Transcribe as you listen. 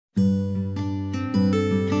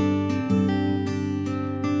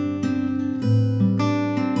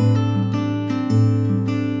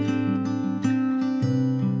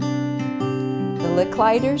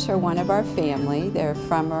Lickliters are one of our family. They're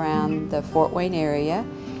from around the Fort Wayne area.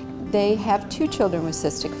 They have 2 children with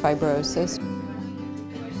cystic fibrosis.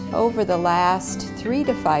 Over the last 3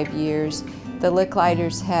 to 5 years, the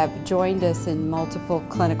Lickliters have joined us in multiple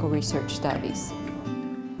clinical research studies.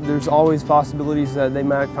 There's always possibilities that they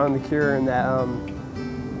might find the cure, and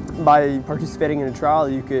that by participating in a trial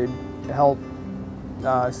you could help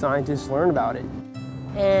scientists learn about it.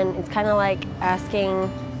 And it's kind of like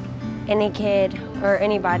asking any kid or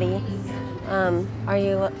anybody, are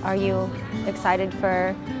you excited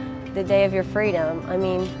for the day of your freedom? I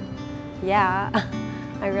mean, yeah.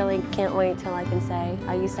 I really can't wait till I can say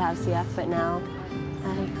I used to have CF, but now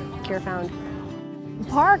cure found.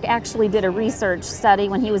 Park actually did a research study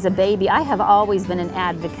when he was a baby. I have always been an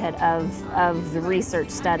advocate of the research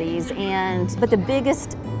studies, but the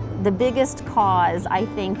biggest cause I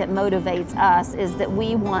think that motivates us is that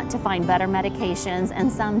we want to find better medications,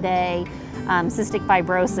 and someday cystic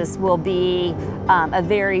fibrosis will be a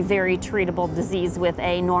very, very treatable disease with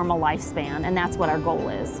a normal lifespan, and that's what our goal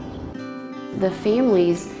is. The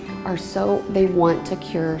families they want to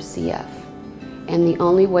cure CF, and the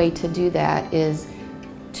only way to do that is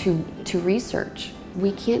to research.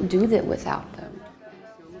 We can't do that without them.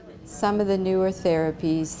 Some of the newer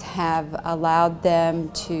therapies have allowed them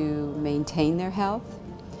to maintain their health,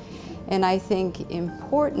 and I think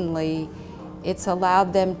importantly, it's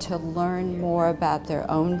allowed them to learn more about their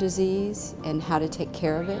own disease and how to take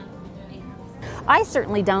care of it. I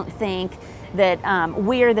certainly don't think that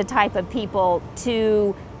we're the type of people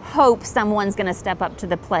to hope someone's going to step up to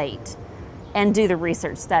the plate and do the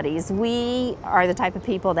research studies. We are the type of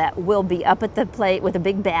people that will be up at the plate with a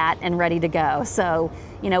big bat and ready to go. So,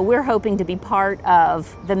 we're hoping to be part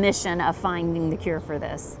of the mission of finding the cure for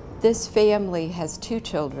this. This family has 2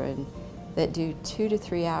 children that do 2 to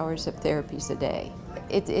 3 hours of therapies a day.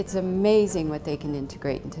 It's amazing what they can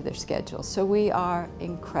integrate into their schedule. So we are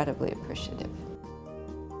incredibly appreciative.